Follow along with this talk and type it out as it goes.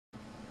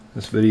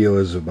This video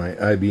is of my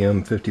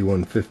IBM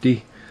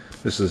 5150.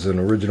 This is an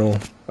original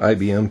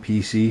IBM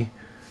PC.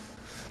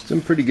 It's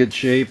in pretty good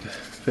shape.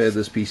 I've had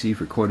this PC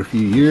for quite a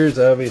few years,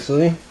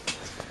 obviously.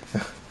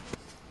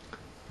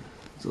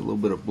 There's a little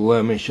bit of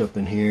blemish up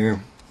in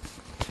here.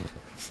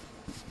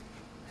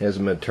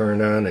 Hasn't been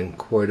turned on in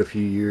quite a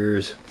few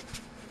years.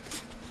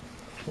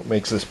 What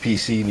makes this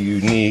PC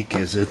unique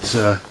is it's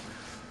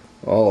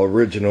all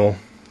original,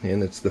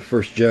 and it's the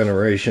first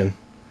generation.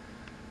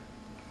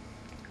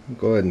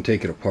 Go ahead and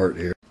take it apart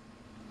here.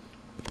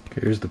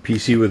 Here's the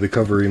PC with the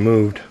cover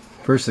removed.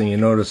 First thing you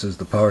notice is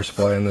the power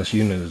supply in this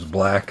unit is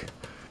black.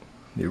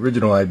 The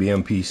original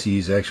IBM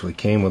PCs actually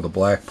came with a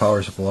black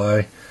power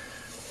supply.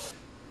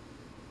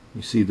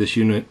 You see this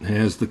unit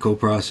has the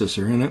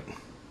coprocessor in it.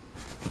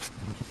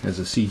 Has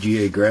a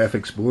CGA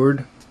graphics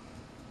board.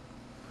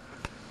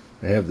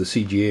 I have the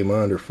CGA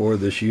monitor for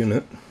this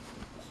unit.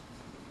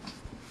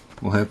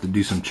 We'll have to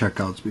do some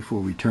checkouts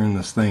before we turn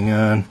this thing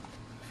on. A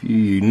few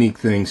unique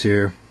things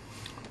here.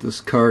 This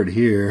card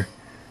here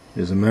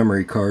is a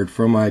memory card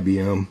from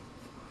IBM.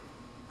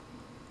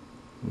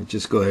 Let's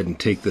just go ahead and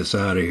take this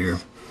out of here.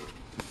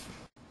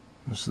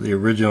 This is the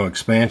original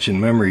expansion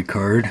memory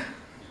card.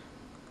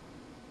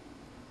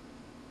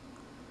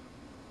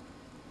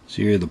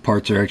 So here the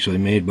parts are actually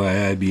made by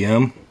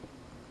IBM.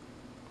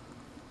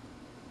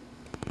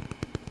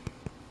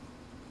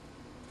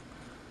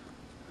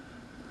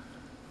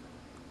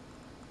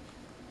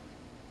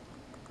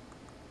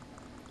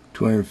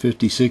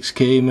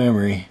 $256K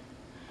memory,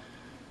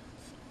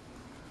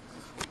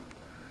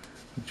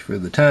 which for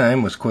the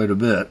time was quite a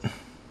bit.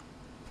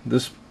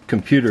 This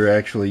computer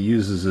actually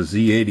uses a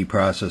Z80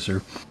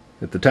 processor.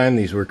 At the time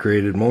these were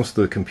created, most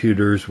of the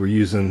computers were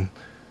using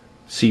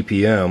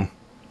CPM.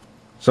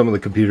 Some of the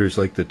computers,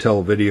 like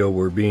the Video,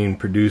 were being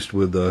produced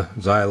with the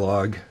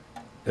Zilog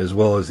as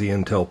well as the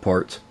Intel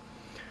parts.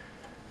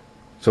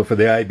 So for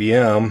the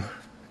IBM,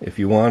 if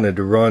you wanted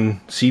to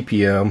run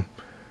CPM,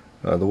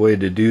 the way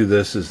to do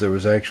this is there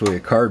was actually a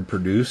card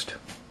produced.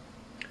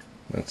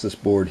 That's this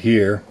board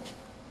here,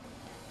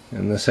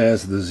 and this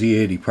has the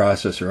Z80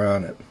 processor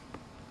on it.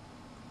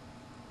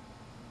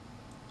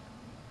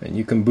 And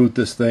you can boot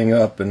this thing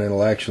up and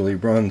it'll actually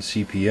run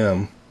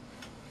CPM.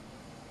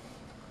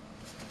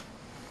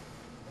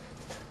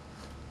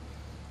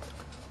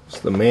 It's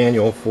the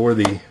manual for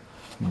the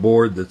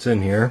board that's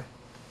in here.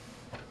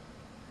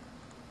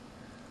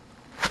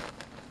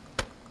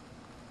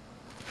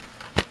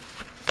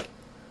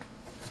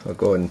 I'll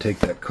go ahead and take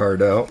that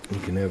card out. You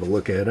can have a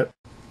look at it.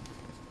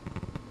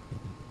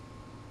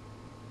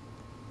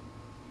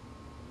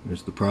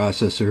 There's the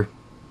processor.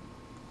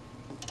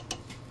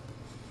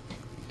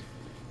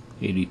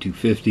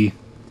 8250.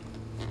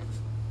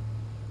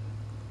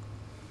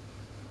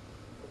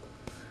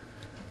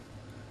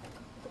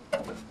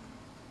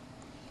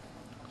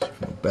 From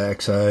the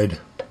back side.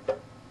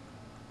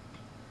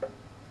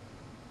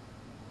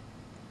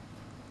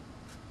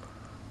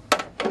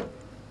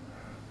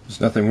 There's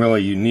nothing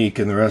really unique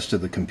in the rest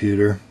of the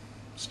computer.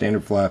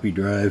 Standard floppy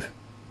drive.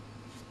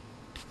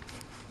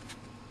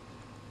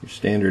 Your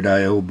standard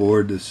I/O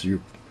board. This is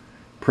your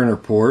printer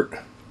port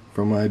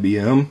from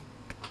IBM.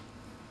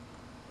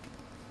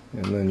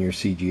 And then your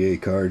CGA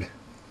card.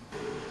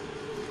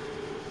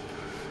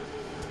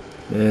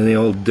 And the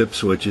old dip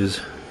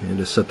switches. And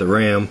to set the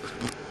RAM.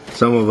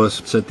 Some of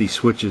us set these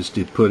switches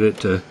to put it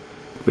to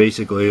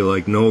basically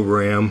like no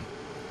RAM.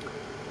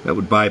 That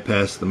would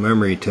bypass the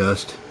memory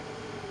test.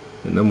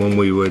 And then when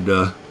we would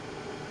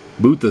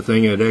boot the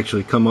thing, it would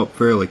actually come up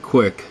fairly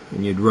quick,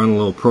 and you'd run a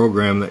little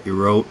program that you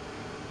wrote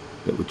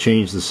that would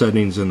change the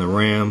settings in the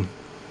RAM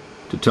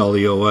to tell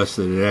the OS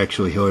that it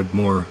actually had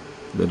more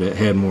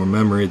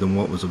memory than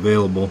what was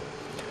available.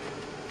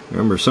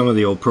 Remember, some of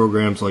the old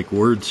programs like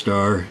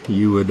WordStar,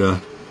 you would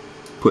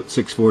put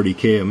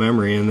 640K of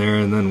memory in there,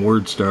 and then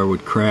WordStar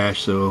would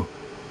crash, so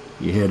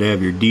you had to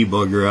have your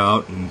debugger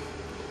out and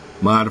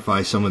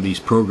modify some of these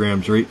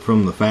programs right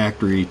from the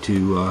factory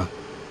to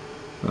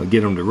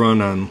get them to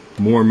run on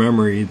more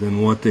memory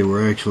than what they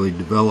were actually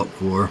developed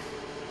for.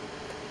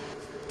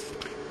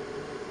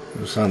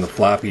 Notice on the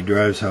floppy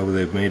drives how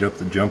they've made up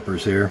the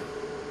jumpers here.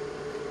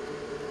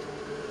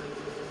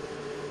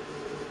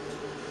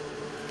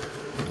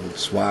 Old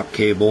swap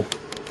cable.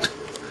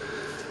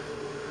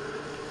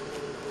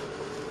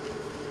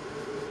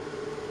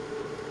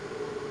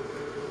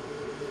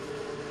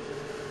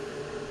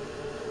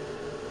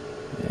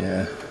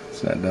 Yeah,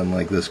 it's not done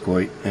like this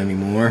quite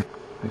anymore.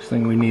 Next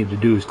thing we need to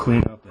do is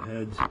clean out the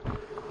heads.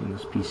 And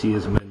this PC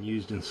hasn't been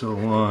used in so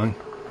long.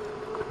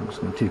 I'm just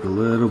going to take a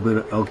little bit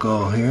of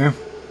alcohol here.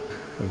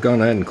 I've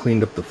gone ahead and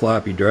cleaned up the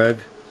floppy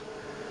drive.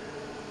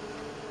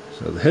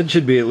 So the head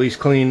should be at least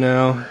clean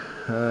now.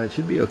 It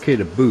should be okay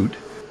to boot.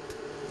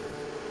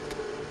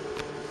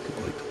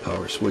 Like the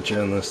power switch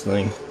on this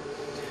thing.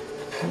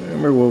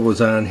 Remember what was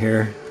on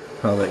here,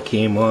 how that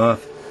came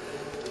off.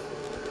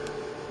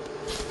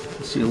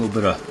 You see a little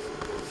bit of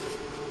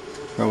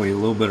probably a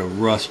little bit of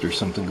rust or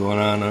something going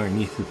on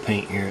underneath the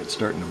paint here. It's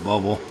starting to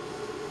bubble.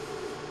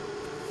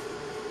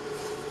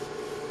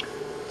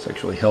 It's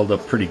actually held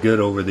up pretty good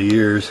over the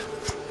years.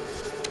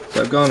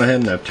 So I've gone ahead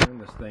and I've turned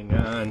this thing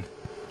on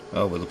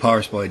with the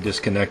power supply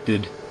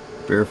disconnected,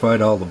 verified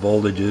all the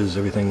voltages,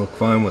 everything looked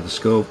fine with the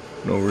scope,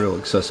 no real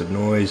excessive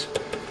noise.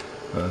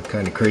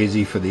 Kind of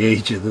crazy for the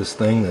age of this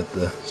thing that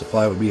the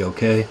supply would be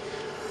okay.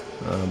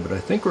 But I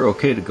think we're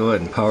okay to go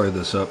ahead and power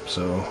this up,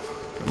 so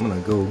I'm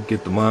going to go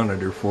get the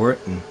monitor for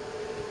it and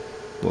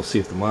we'll see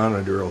if the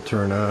monitor will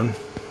turn on.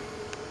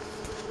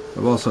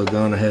 I've also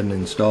gone ahead and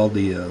installed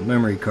the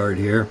memory card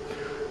here.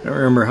 I don't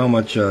remember how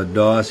much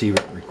DOS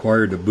even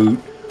required to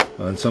boot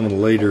on some of the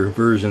later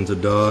versions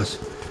of DOS.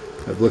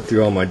 I've looked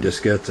through all my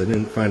diskettes. I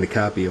didn't find a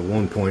copy of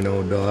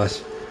 1.0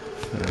 DOS.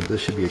 This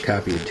should be a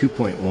copy of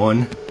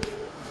 2.1.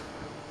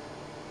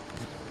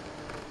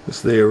 This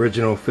is the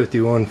original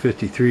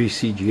 5153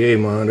 CGA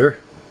monitor.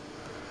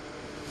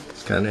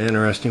 It's kind of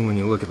interesting when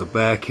you look at the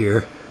back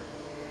here,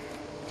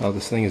 how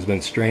this thing has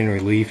been strain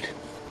relieved.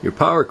 Your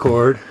power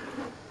cord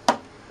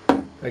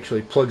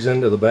actually plugs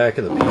into the back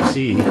of the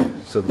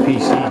PC, so the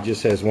PC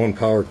just has one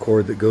power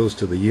cord that goes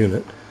to the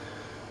unit.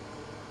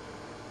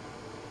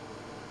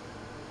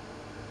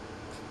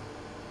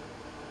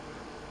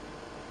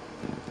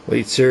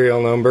 Late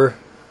serial number.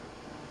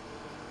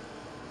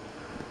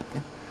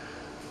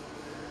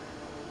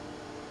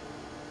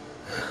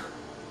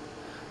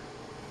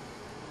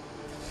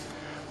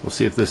 We'll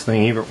see if this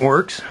thing even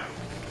works.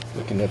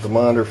 Looking at the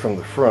monitor from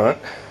the front,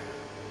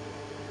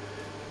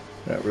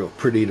 not real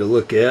pretty to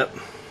look at.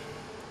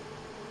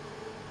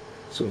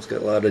 This one's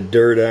got a lot of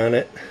dirt on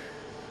it.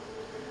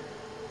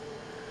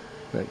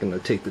 Not going to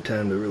take the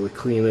time to really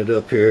clean it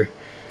up here.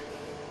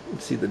 You can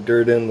see the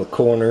dirt in the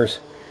corners.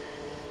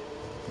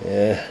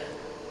 Yeah,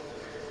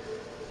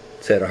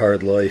 it's had a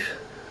hard life.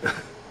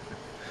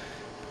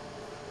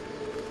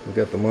 We've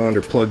got the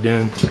monitor plugged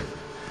in.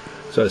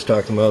 So I was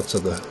talking about, so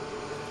the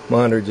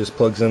monitor just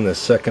plugs in the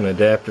second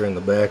adapter in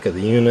the back of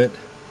the unit.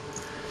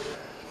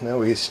 Now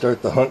we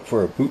start the hunt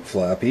for a boot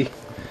floppy.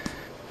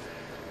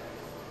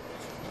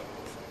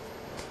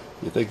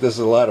 You think this is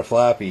a lot of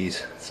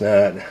floppies? It's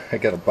not. I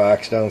got a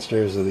box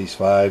downstairs of these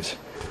 5s.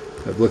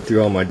 I've looked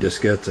through all my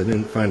diskettes. I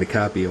didn't find a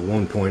copy of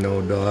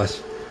 1.0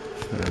 DOS.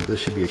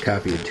 This should be a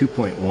copy of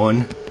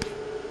 2.1.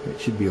 It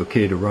should be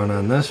okay to run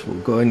on this. We'll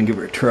go ahead and give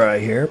it a try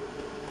here.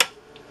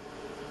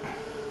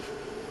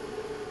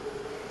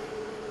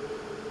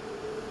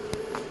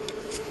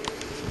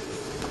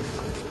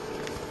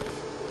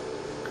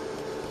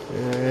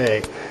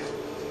 Alright.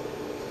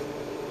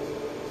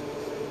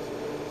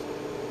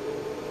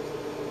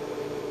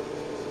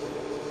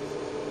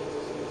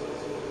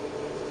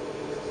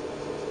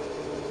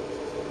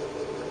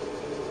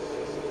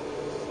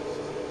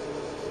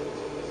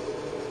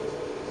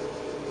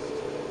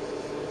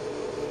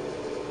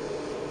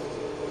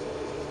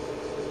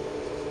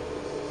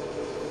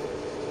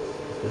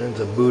 If it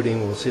ends up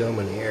booting, we'll see how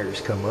many errors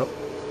come up.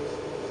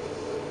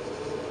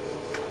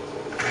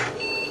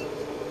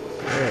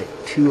 Alright,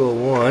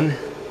 201. Is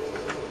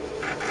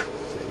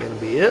that going to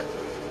be it?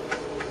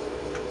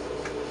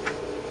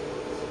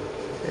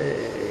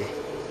 Hey,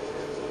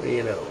 what do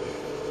you know?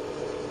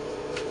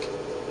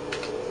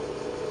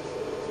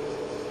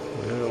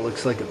 Well, it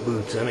looks like it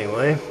boots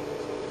anyway.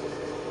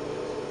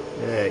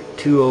 Alright,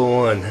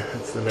 201.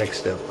 That's the next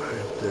step. I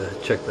have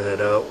to check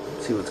that out,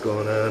 see what's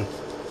going on.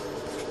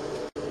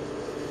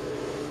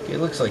 Okay, it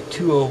looks like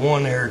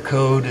 201 error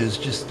code is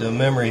just a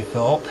memory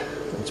fault.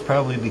 It's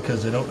probably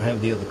because I don't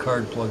have the other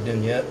card plugged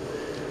in yet.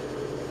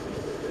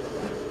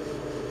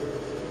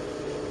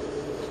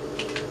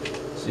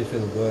 See if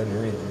it'll go ahead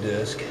and read the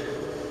disk.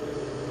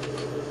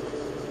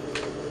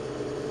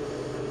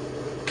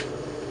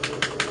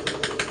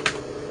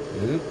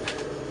 Oop.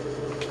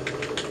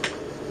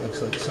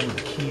 Looks like some of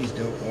the keys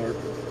don't work.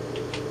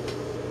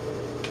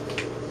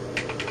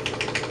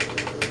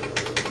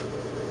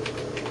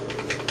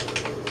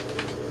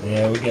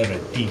 Yeah, we gotta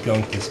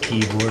degunk this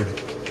keyboard.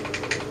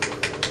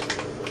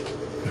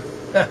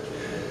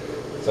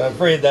 So I'm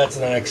afraid that's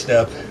the next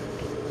step.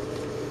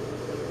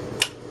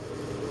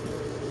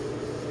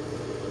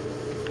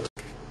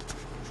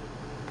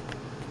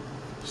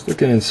 Just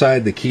looking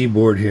inside the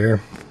keyboard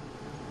here.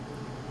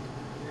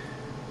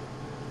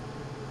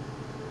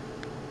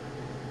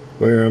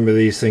 I remember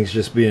these things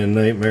just being a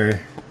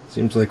nightmare.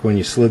 Seems like when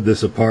you slid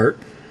this apart,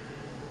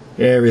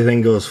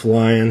 everything goes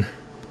flying.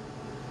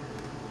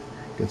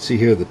 You can see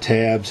here the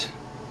tabs.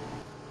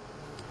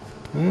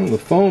 Well, the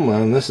foam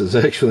on this is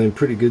actually in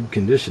pretty good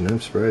condition. I'm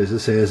surprised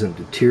this hasn't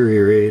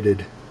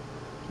deteriorated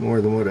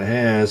more than what it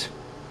has.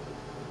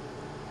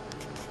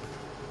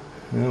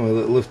 Well, with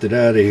it lifted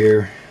out of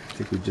here, I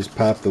think we just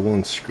popped the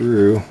one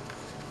screw.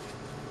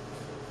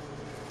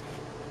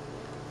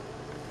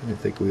 I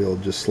think we'll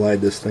just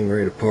slide this thing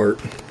right apart.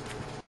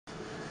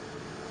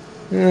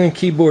 And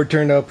keyboard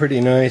turned out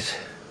pretty nice.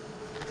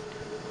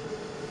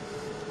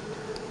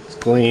 It's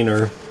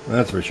cleaner,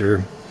 that's for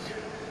sure.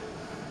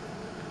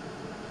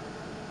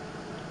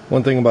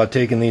 One thing about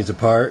taking these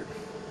apart,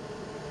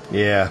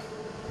 yeah,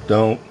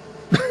 don't.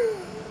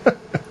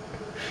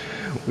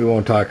 We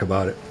won't talk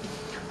about it.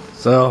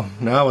 So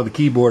now with the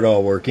keyboard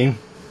all working,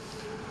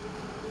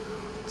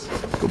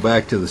 go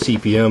back to the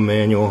CPM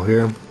manual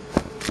here.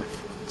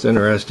 It's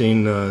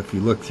interesting if you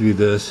look through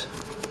this.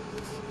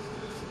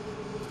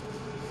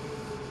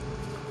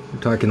 We're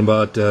talking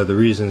about the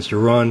reasons to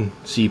run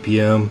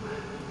CPM,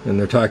 and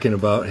they're talking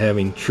about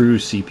having true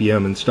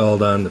CPM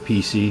installed on the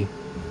PC.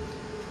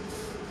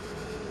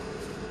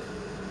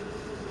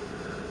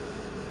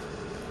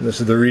 And this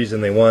is the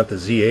reason they want the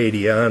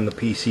Z80 on the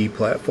PC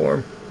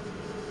platform.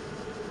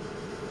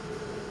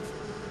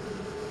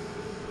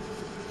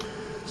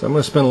 So I'm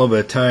going to spend a little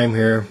bit of time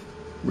here,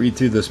 read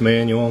through this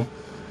manual,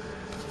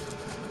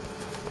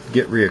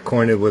 get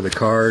reacquainted with the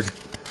card,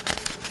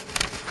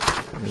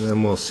 and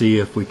then we'll see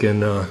if we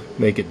can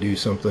make it do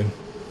something.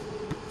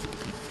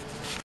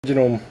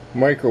 Original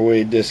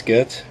microwave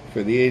diskettes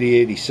for the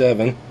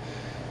 8087.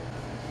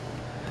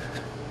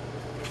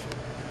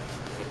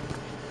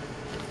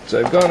 So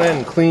I've gone ahead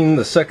and cleaned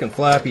the second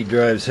floppy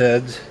drive's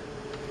heads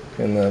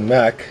and the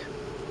mech.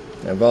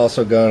 I've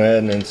also gone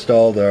ahead and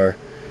installed our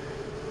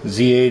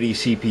Z80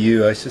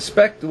 CPU. I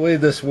suspect the way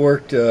this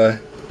worked,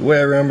 the way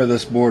I remember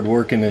this board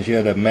working is you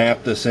had to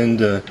map this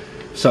into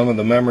some of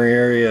the memory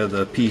area of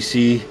the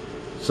PC.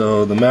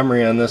 So the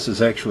memory on this is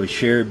actually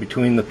shared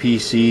between the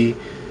PC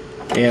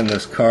and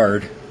this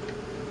card.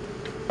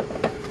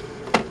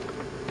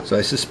 So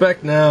I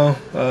suspect now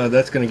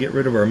that's going to get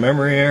rid of our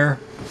memory error.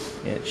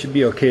 And it should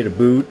be okay to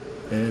boot,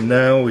 and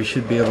now we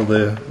should be able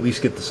to at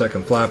least get the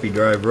second floppy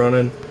drive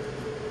running.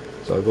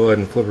 So I'll go ahead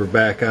and flip her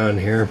back on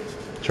here,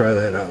 try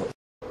that out.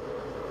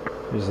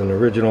 Here's an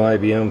original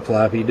IBM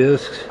floppy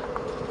disk.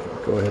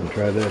 Go ahead and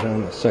try that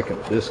on the second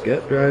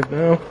diskette drive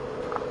now.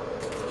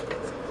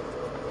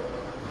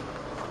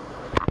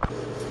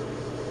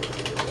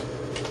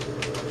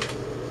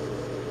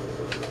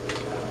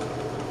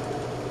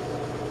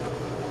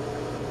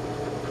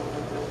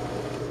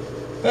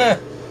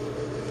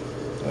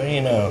 What do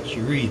you know?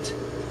 She reads.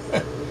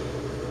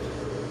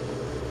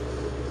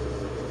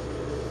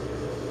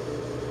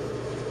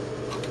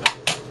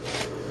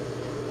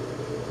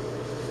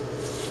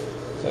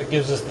 So it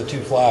gives us the two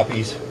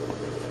floppies.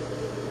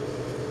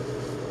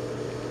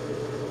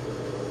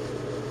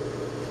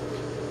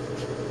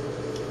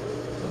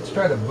 Let's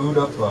try to boot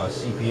up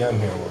CPM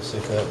here. We'll see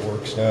if that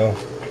works now.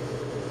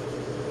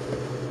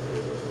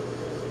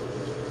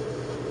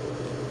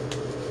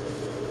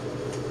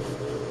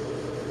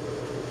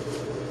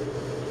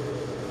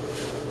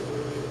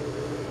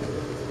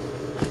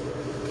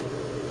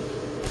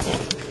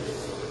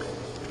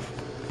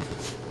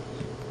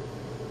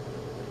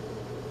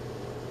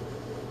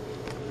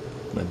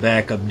 My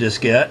backup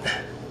diskette.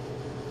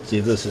 See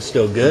if this is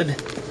still good.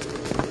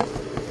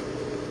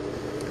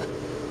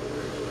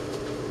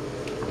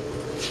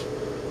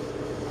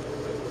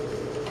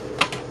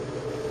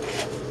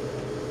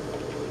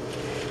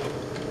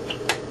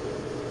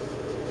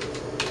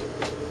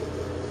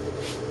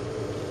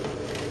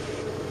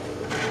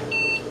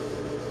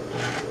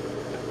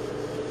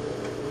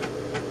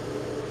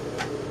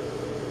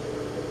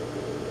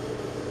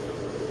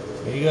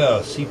 There you go,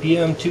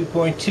 CPM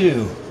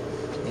 2.2.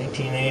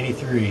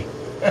 1983.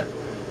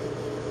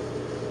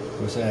 Of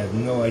course, I have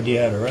no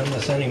idea how to run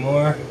this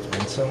anymore. It's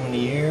been so many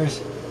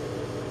years.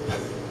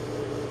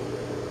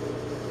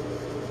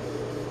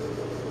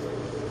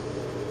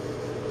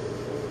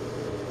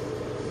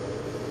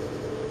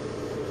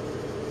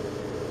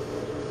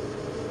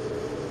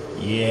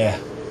 Yeah, I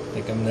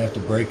think I'm gonna have to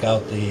break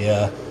out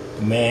the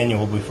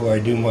manual before I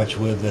do much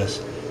with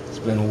this. It's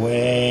been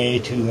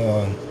way too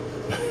long.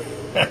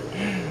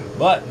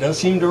 But it does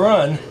seem to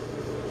run.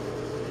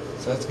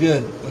 So that's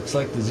good. Looks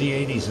like the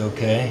Z80's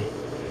okay.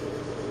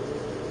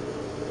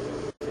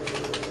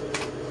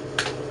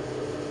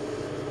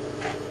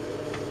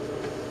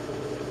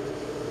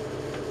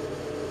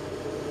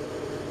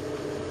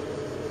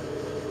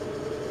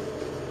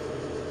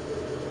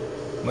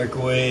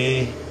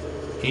 Microwave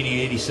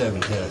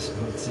 8087 test.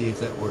 Let's see if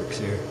that works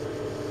here.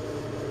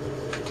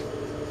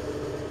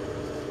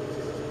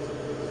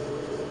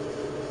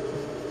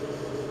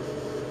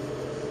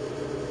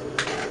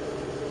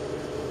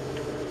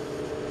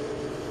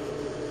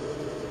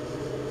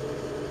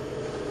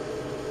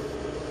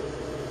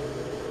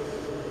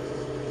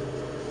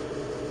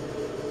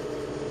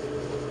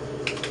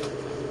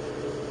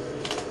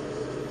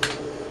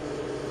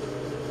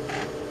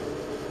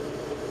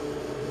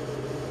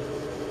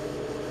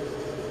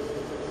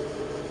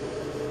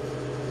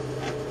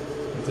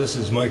 This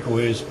is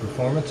Microwave's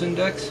performance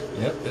index.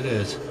 Yep, it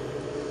is.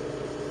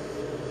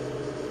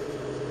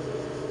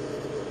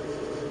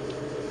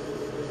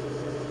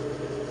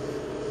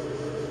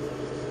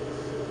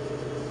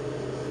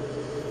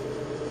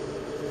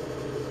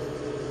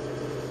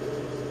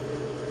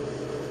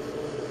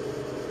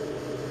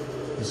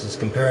 This is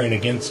comparing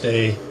against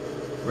a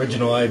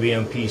original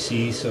IBM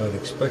PC, so I'd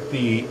expect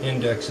the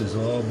indexes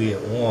will all be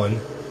at 1.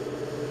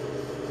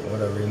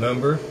 What I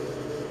remember.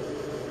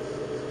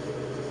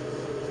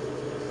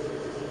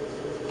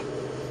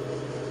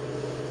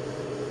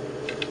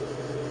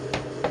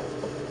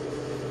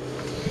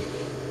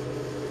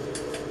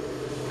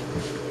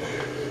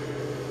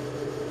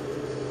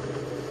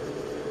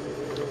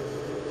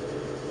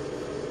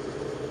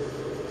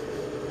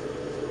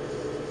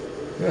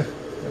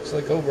 Looks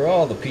like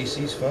overall the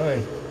PC's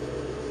fine.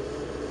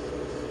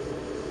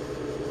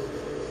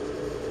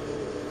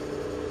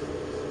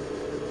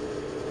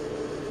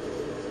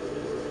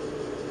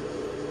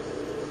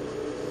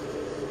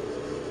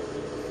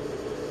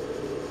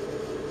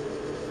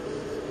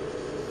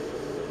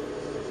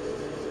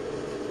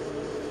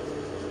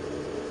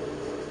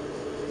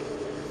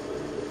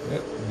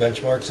 Yep,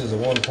 benchmarks is a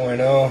 1.0.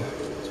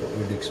 That's what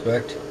we'd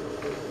expect.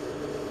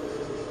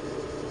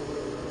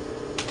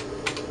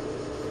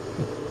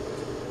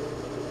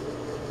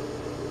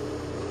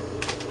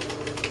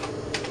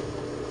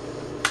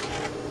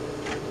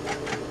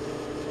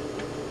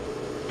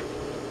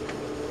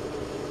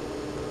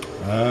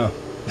 Wow.